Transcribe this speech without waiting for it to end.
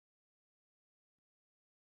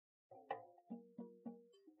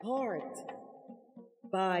heart,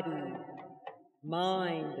 body,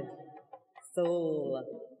 mind, soul.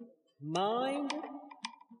 Mind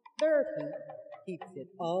therapy keeps it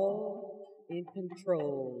all in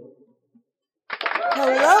control.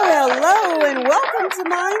 Hello, and welcome to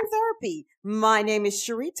Mind Therapy. My name is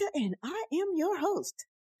Sharita, and I am your host.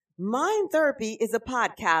 Mind Therapy is a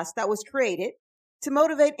podcast that was created to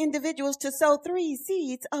motivate individuals to sow 3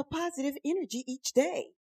 seeds of positive energy each day.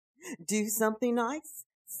 Do something nice,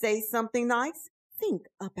 say something nice, think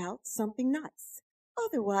about something nice,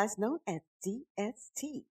 otherwise known as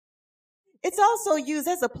DST. It's also used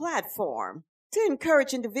as a platform to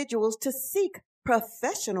encourage individuals to seek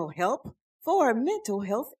professional help for mental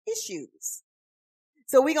health issues.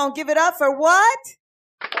 So we're going to give it up for what?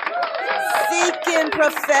 Seeking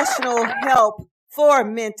professional help for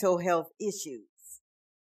mental health issues.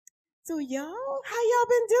 So y'all, how y'all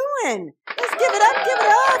been doing? Let's give it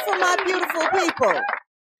up for my beautiful people.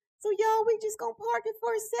 So y'all, we just gonna park it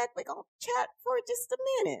for a sec. We're gonna chat for just a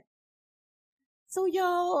minute. So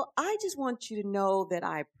y'all, I just want you to know that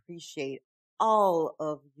I appreciate all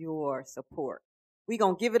of your support. We're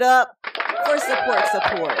gonna give it up for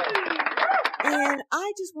support. And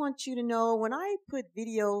I just want you to know when I put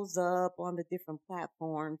videos up on the different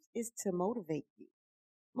platforms, it's to motivate you.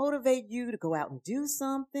 Motivate you to go out and do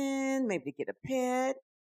something, maybe to get a pet,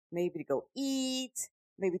 maybe to go eat,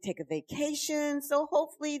 maybe take a vacation. So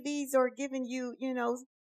hopefully these are giving you,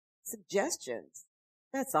 suggestions.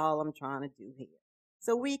 That's all I'm trying to do here.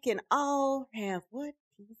 So we can all have what?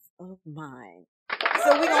 Peace of mind.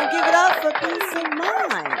 So we're going to give it up for peace of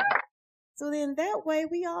mind. So then that way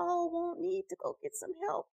we all won't need to go get some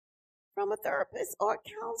help from a therapist or a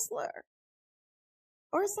counselor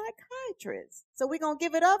or a psychiatrist. So we're going to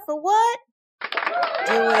give it up for what?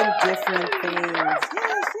 Doing different things.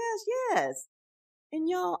 Yes. And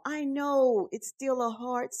y'all, I know it's still a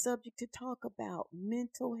hard subject to talk about,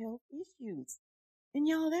 mental health issues. And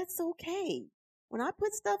y'all, that's okay. When I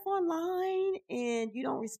put stuff online and you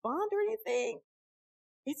don't respond or anything,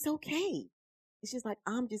 it's okay. It's just like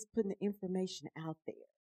I'm just putting the information out there.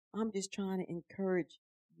 I'm just trying to encourage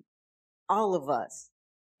all of us,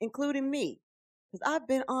 including me. Because I've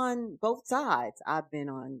been on both sides. I've been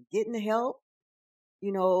on getting the help,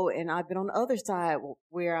 and I've been on the other side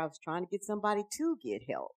where I was trying to get somebody to get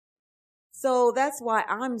help. So that's why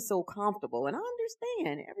I'm so comfortable. And I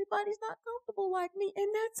understand everybody's not comfortable like me, and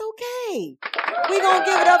that's okay. We're going to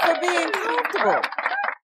give it up for being comfortable.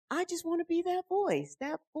 I just want to be that voice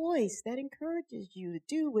that encourages you to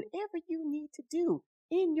do whatever you need to do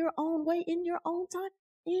in your own way, in your own time,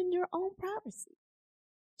 in your own privacy.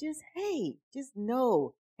 Just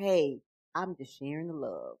know, hey, I'm just sharing the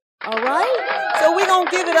love. All right? So we're going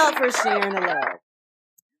to give it up for sharing the love.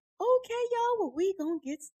 Okay, y'all, well, we going to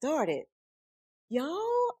get started.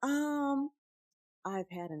 Y'all, I've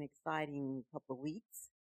had an exciting couple of weeks.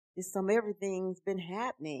 Just everything's been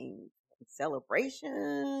happening.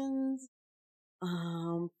 Celebrations,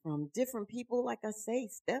 from different people, like I say,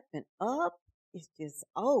 stepping up. It's just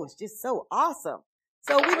so awesome.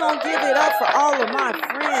 So we're going to give it up for all of my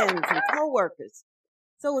friends and coworkers.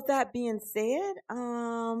 So with that being said,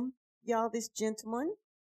 y'all, this gentleman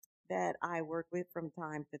that I work with from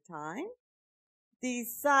time to time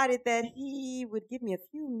decided that he would give me a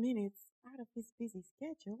few minutes out of his busy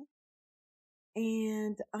schedule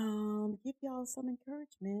and give y'all some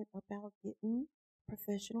encouragement about getting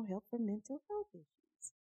professional help for mental health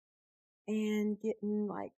issues and getting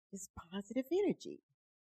this positive energy.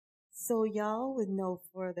 So y'all, with no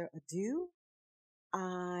further ado,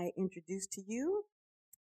 I introduce to you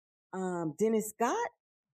Dennis Scott,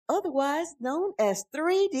 otherwise known as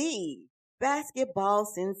 3D, basketball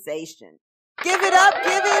sensation. Give it up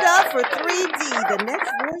for 3D. The next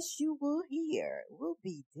voice you will hear will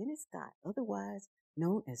be Dennis Scott, otherwise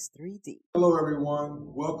known as 3D. Hello,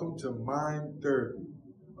 everyone. Welcome to Mind Therapy,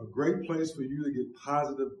 a great place for you to get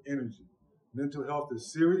positive energy. Mental health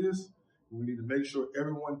is serious, and we need to make sure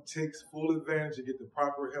everyone takes full advantage and get the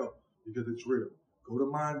proper help because it's real. Go to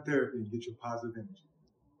Mind Therapy and get your positive energy.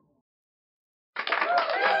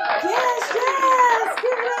 Yes.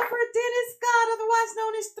 Give it up for Dennis Scott, otherwise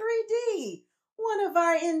known as 3D, one of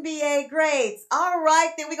our NBA greats. All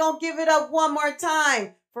right, then we're going to give it up one more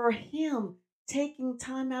time for him taking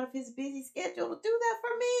time out of his busy schedule to do that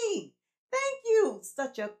for me. Thank you.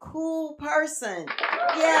 Such a cool person.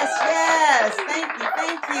 Yes.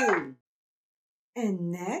 Thank you.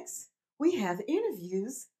 And next, we have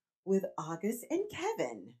interviews with August and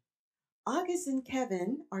Kevin. August and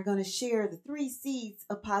Kevin are going to share the 3 seeds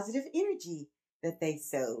of positive energy that they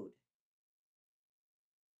sowed.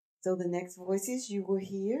 So the next voices you will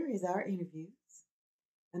hear is our interviews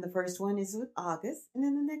And the first one is with August, and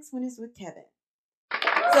then the next one is with Kevin.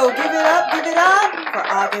 So give it up for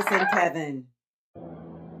August and Kevin.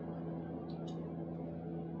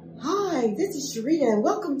 Hi, this is Sharita, and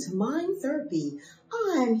welcome to Mind Therapy.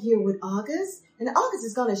 I'm here with August, and August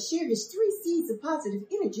is going to share his 3 seeds of positive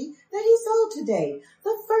energy that he sold today.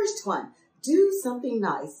 The first one, do something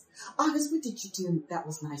nice. August, what did you do that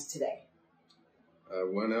was nice today? I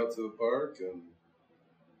went out to the park and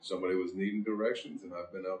somebody was needing directions, and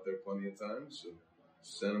I've been out there plenty of times, so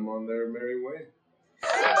sent them on their merry way.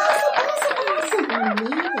 Awesome. A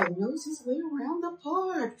man that knows his way around the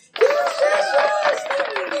park. Yes.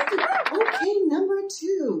 Thank you. Okay, number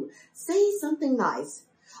 2. Say something nice.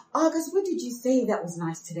 August, what did you say that was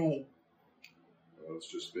nice today? Well, it's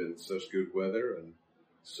just been such good weather, and the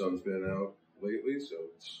sun's been out lately, so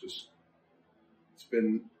it's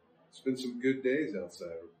been some good days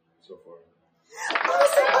outside so far.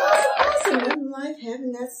 Awesome. Nothing like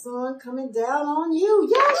having that sun coming down on you.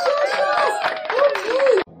 Yes.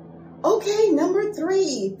 Okay, number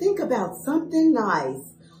 3. Think about something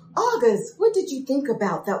nice. August, what did you think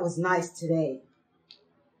about that was nice today?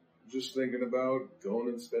 Just thinking about going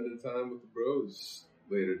and spending time with the bros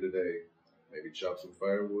later today. Maybe chop some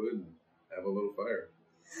firewood and have a little fire.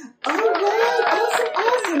 All right,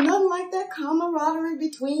 awesome. Nothing like that camaraderie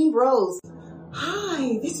between bros.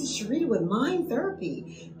 Hi, this is Sharita with Mind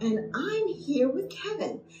Therapy, and I'm here with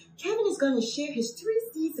Kevin. Kevin is going to share his 3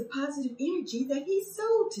 seeds of positive energy that he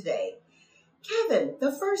sowed today. Kevin,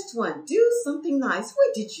 the first one, do something nice.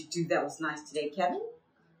 What did you do that was nice today, Kevin?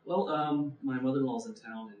 Well, my mother-in-law's in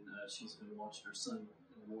town, and she's been watching her son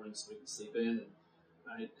in the morning so we can sleep in, and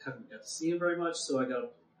I haven't got to see him very much, so I got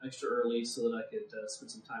up extra early so that I could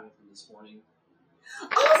spend some time with him this morning.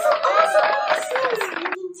 Awesome.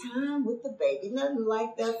 Spending time with the baby. Nothing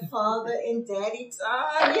like that father and daddy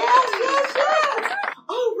time. Yes.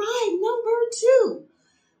 All right, number 2.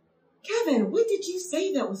 Kevin, what did you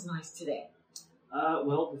say that was nice today?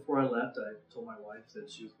 Well, before I left, I told my wife that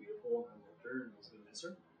she was beautiful and I loved her and I was going to miss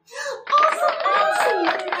her. Awesome.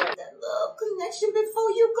 Nothing like that love connection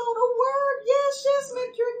before you go to work. Yes.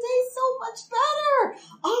 Make your day so much better.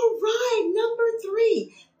 All right, number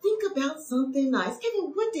 3. Think about something nice.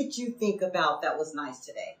 Kevin, what did you think about that was nice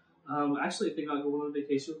today? Actually, I think I'll go on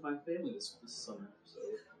vacation with my family this summer. So.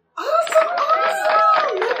 Awesome.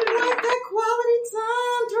 Nothing like that quality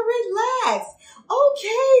time to relax.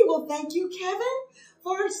 Okay, well, thank you, Kevin,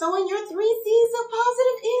 for sowing your 3 seeds of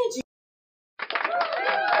positive energy.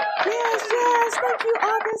 Yes. Thank you,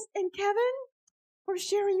 August and Kevin, for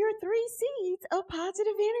sharing your 3 seeds of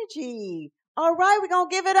positive energy. All right, we're going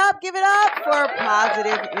to give it up for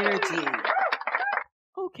positive energy.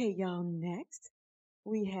 Okay, y'all, next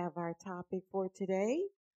we have our topic for today,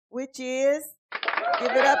 which is,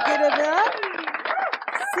 give it up,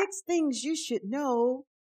 6 things you should know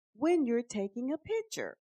when you're taking a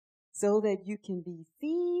picture so that you can be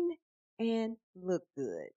seen and look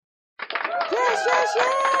good. Yes.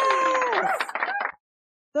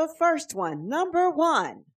 The first one, number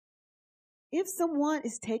 1. If someone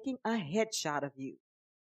is taking a headshot of you,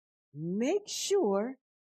 make sure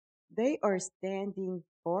they are standing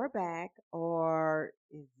far back or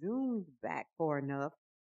zoomed back far enough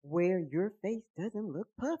where your face doesn't look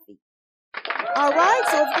puffy. All right,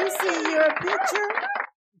 so if you see your picture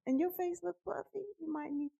and your face look puffy, you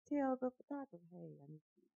might need to tell the photographer, hey, I need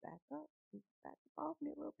to back up off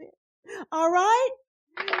me a little bit. All right,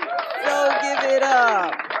 so give it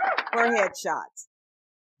up for headshots.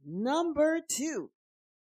 Number 2,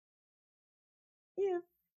 if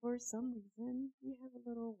for some reason you have a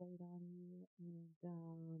little weight on you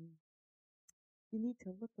and you need to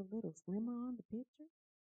look a little slimmer on the picture,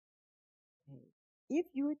 okay, if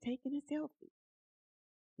you're taking a selfie,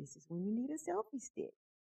 this is when you need a selfie stick.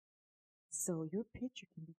 So your picture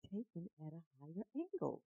can be taken at a higher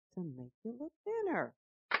angle to make you look thinner.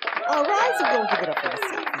 All right, so don't give it up for the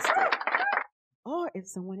selfie stick. Or if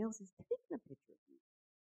someone else is taking a picture of you,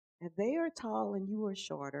 if they are tall and you are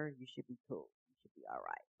shorter, you should be cool. You should be all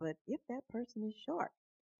right. But if that person is short,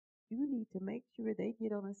 you need to make sure they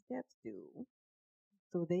get on a step stool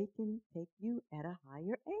so they can take you at a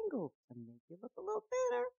higher angle to make you look a little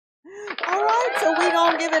thinner. All right, so we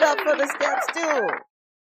don't give it up for the step stool.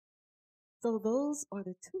 So those are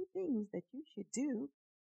the 2 things that you should do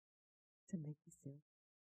to make yourself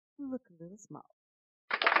look a little small.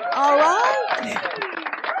 All right.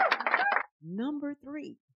 Number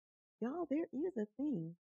 3. Y'all, there is a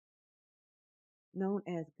thing known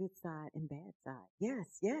as good side and bad side.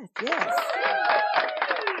 Yes.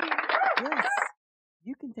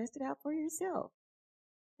 You can test it out for yourself.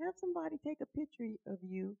 Have somebody take a picture of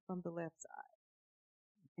you from the left side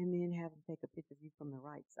and then have them take a picture of you from the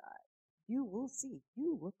right side. You will see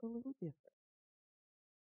you look a little different.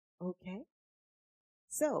 Okay?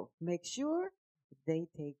 So make sure they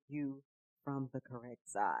take you from the correct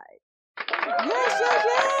side. Yes, yes,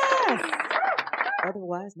 yes!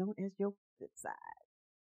 Otherwise known as your good side.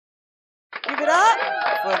 Give it up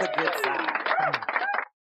for the good side.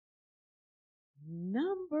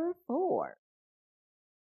 Number 4.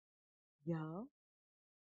 Y'all,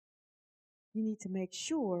 you need to make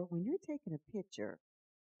sure when you're taking a picture,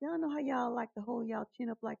 y'all know how y'all like to hold y'all chin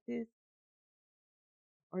up like this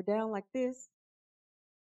or down like this?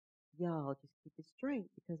 Y'all just keep it straight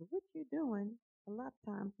because what you're doing a lot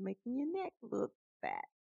of times making your neck look fat.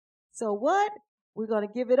 So what? We're going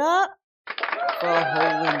to give it up for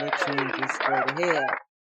holding the chin just straight ahead.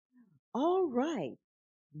 All right.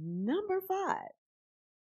 Number 5.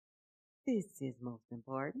 This is most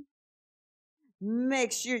important.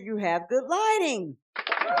 Make sure you have good lighting.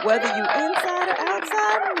 Whether you inside or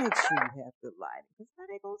outside, make sure you have good lighting. Because how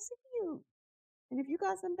they going to see you? And if you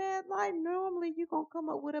got some bad lighting, normally you're going to come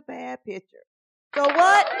up with a bad picture. So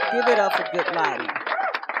what? Give it up for good lighting.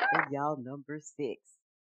 And y'all, number 6.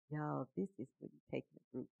 Y'all, this is when you're taking a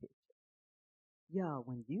group picture. Y'all,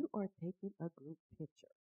 when you are taking a group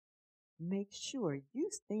picture, make sure you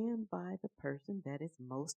stand by the person that is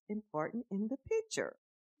most important in the picture.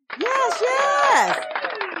 Yes, yes!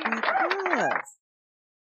 Because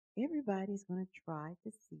everybody's going to try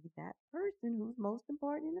to see that person who's most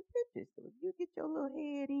important in the picture. So if you get your little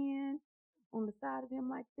head in on the side of them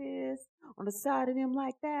like this, on the side of them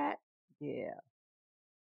like that, yeah.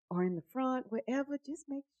 Or in the front, wherever, just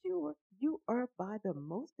make sure you are by the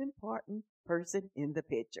most important person in the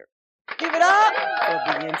picture. Give it up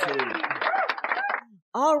for being seen.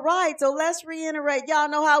 All right, so let's reiterate. Y'all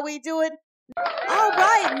know how we do it? All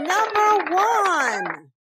right, number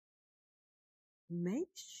 1. Make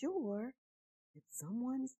sure if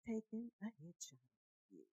someone is taking a headshot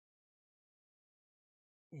of you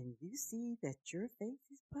and you see that your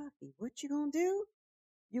face is puffy, what you gonna do?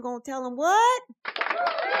 You gonna tell them what?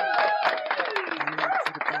 I need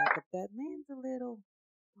you to back up that lens a little.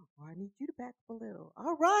 Or I need you to back up a little.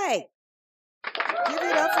 All right. Give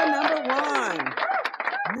it up for number 1.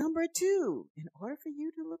 Number 2, in order for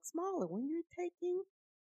you to look smaller when you're taking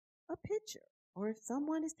a picture or if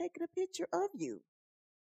someone is taking a picture of you.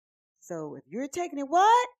 So if you're taking it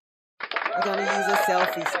what? You're going to use a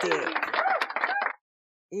selfie stick.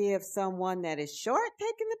 If someone that is short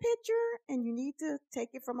taking the picture and you need to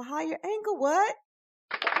take it from a higher angle, what?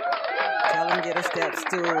 Tell them get a step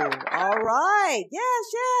stool. All right.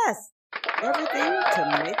 Yes, yes. Everything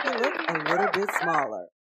to make you look a little bit smaller.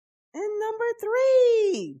 And number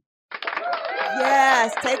 3.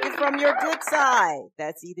 Yes, take it from your good side.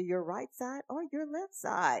 That's either your right side or your left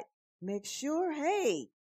side. Make sure, hey,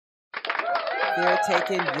 they're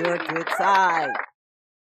taking your good side.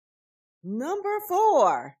 Number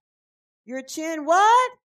 4, your chin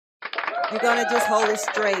what? You're going to just hold it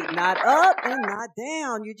straight, not up and not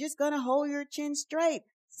down. You're just going to hold your chin straight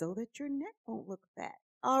so that your neck won't look fat.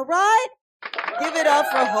 All right? Give it up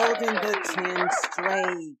for holding the chin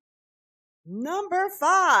straight. Number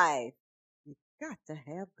 5, you got to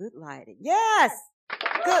have good lighting. Yes,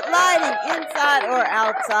 good lighting inside or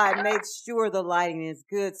outside. Make sure the lighting is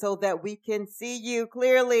good so that we can see you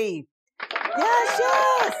clearly. Yes,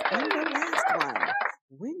 yes. And the last one,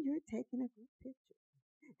 when you're taking a group picture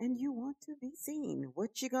and you want to be seen,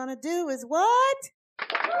 what you're going to do is what?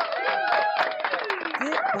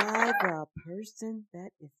 Get by the person that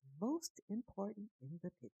is most important in the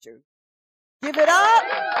picture. Give it up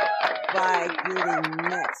by getting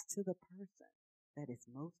next to the person that is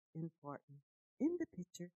most important in the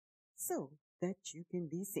picture so that you can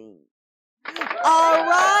be seen. All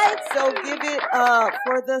right, so give it up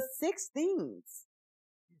for the 6 things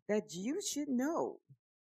that you should know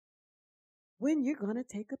when you're going to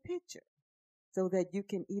take a picture so that you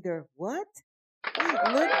can either what?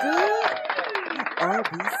 Look good or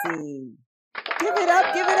be seen. Give it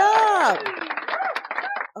up, give it up.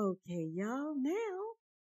 Okay, y'all,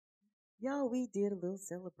 y'all, we did a little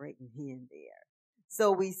celebrating here and there.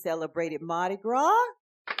 So we celebrated Mardi Gras.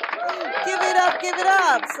 Give it up, give it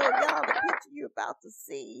up. So y'all, the picture you're about to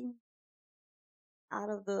see, out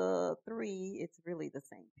of the 3, it's really the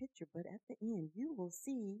same picture, but at the end, you will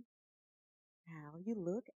see how you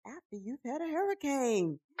look after you've had a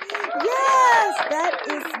hurricane. Yes, that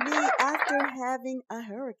is me after having a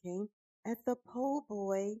hurricane at the Po'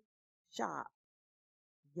 Boy shop.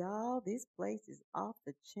 Y'all, this place is off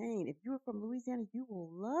the chain. If you're from Louisiana, you will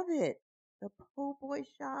love it. The Po' Boy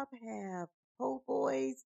shop have po'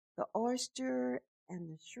 boys, the oyster, and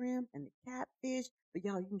the shrimp and the catfish. But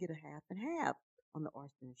y'all, you can get a half and half on the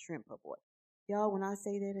oyster and shrimp, oh boy. Y'all, when I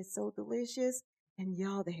say that it's so delicious, and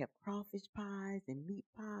y'all, they have crawfish pies and meat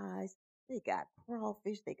pies. They got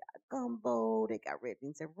crawfish, they got gumbo, they got red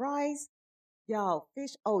beans and rice. Y'all,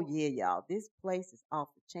 fish, oh yeah, y'all, this place is off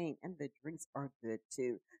the chain, and the drinks are good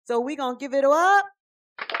too. So we gonna give it up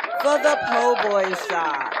for the Po' Boy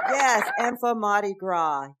shop. Yes, and for Mardi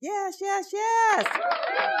Gras. Yes, yes, yes.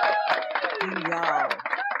 And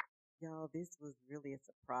y'all, this was really a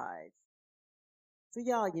surprise. So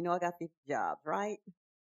y'all, you know I got 50 jobs, right?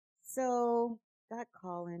 So got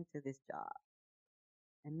called into this job.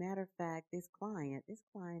 And matter of fact, this client is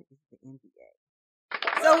the NBA.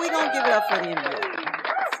 So we gonna give it up for the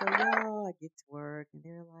NBA. So y'all, I get to work and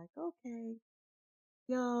they're like, okay,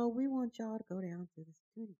 y'all, we want y'all to go down to the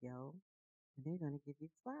studio and they're gonna give you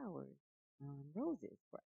flowers, roses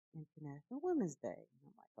for International Women's Day. And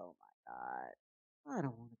I'm like, oh my God, I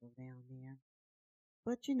don't want to go down there.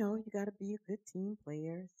 But you know, you gotta be a good team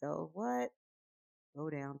player. So what?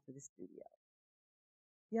 Go down to the studio.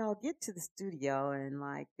 Y'all get to the studio and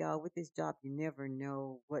like y'all with this job you never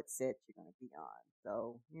know what set you're gonna be on.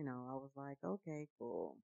 So, you know, I was like, okay,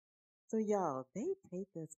 cool. So y'all, they take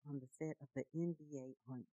us on the set of the NBA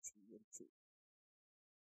on TNT.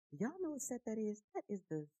 Y'all know what set that is? That is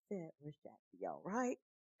the set where Shaq be, y'all, right?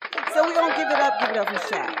 So we're gonna give it up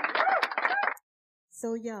for Shaq.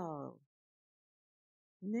 So y'all,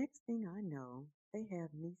 next thing I know, they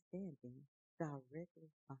have me standing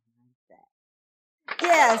directly behind Shaq.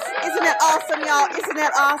 Yes, isn't that awesome, y'all? Isn't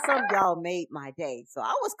that awesome? Y'all made my day. So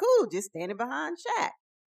I was cool just standing behind Shaq.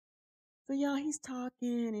 So y'all, he's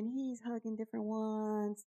talking and he's hugging different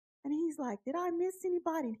ones. And he's like, did I miss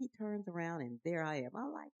anybody? And he turns around and there I am.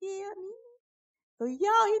 I'm like, yeah, me. So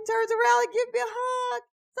y'all, he turns around and gives me a hug.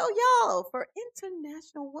 So y'all, for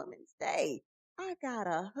International Women's Day, I got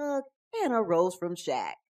a hug and a rose from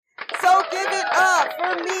Shaq. So give it up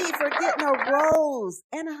for me for getting a rose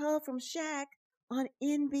and a hug from Shaq on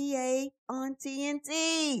NBA on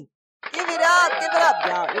TNT. Give it up,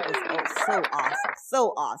 y'all. It was so awesome,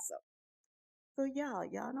 so awesome. So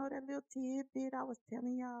y'all know that little tidbit I was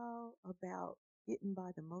telling y'all about getting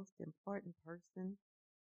by the most important person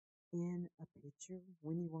in a picture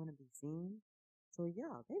when you want to be seen? So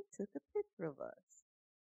y'all, they took a picture of us.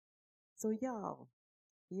 So y'all,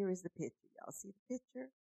 here is the picture. Y'all see the picture?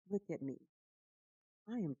 Look at me.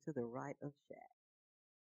 I am to the right of Shaq,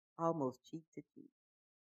 almost cheek to cheek.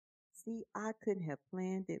 See, I couldn't have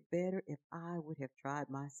planned it better if I would have tried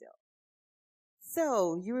myself.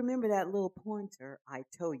 So, you remember that little pointer I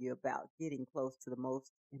told you about getting close to the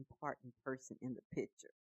most important person in the picture?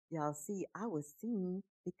 Y'all see, I was seen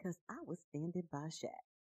because I was standing by Shaq.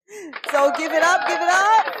 So give it up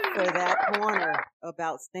for that pointer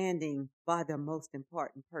about standing by the most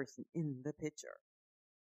important person in the picture.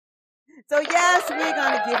 So yes, we're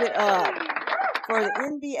going to give it up for the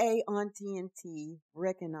NBA on TNT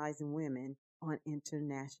recognizing women on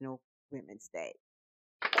International Women's Day.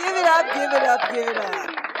 Give it up.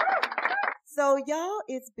 So y'all,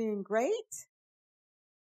 it's been great.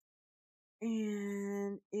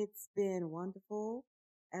 And it's been wonderful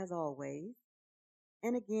as always.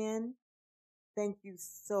 And again, thank you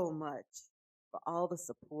so much for all the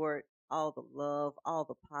support, all the love, all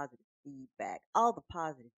the positive feedback, all the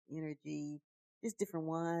positive energy, just different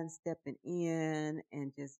ones stepping in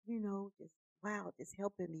and just, just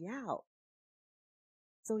helping me out.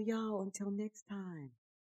 So y'all, until next time,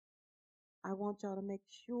 I want y'all to make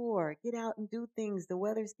sure, get out and do things. The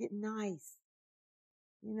weather's getting nice.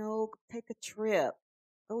 Take a trip.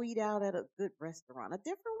 Go eat out at a good restaurant, a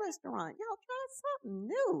different restaurant. Y'all try something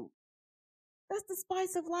new. That's the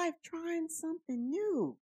spice of life, trying something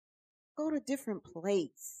new. Go to a different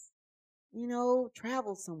place.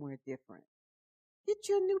 Travel somewhere different. Get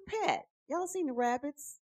you a new pet. Y'all seen the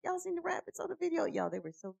rabbits? Y'all seen the rabbits on the video? Y'all, they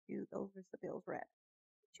were so cute. Those were Seville's rabbits.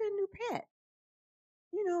 Get you a new pet.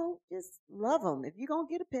 Just love them. If you're going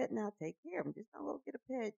to get a pet now, take care of them. Just don't go get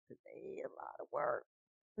a pet because they a lot of work.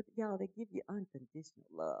 But y'all, they give you unconditional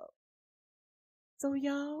love. So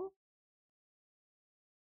y'all,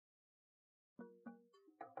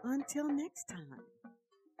 until next time,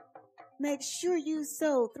 make sure you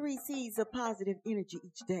sow 3 seeds of positive energy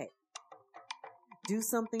each day. Do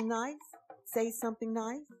something nice, say something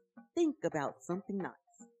nice, think about something nice,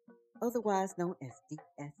 otherwise known as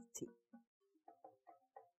DST.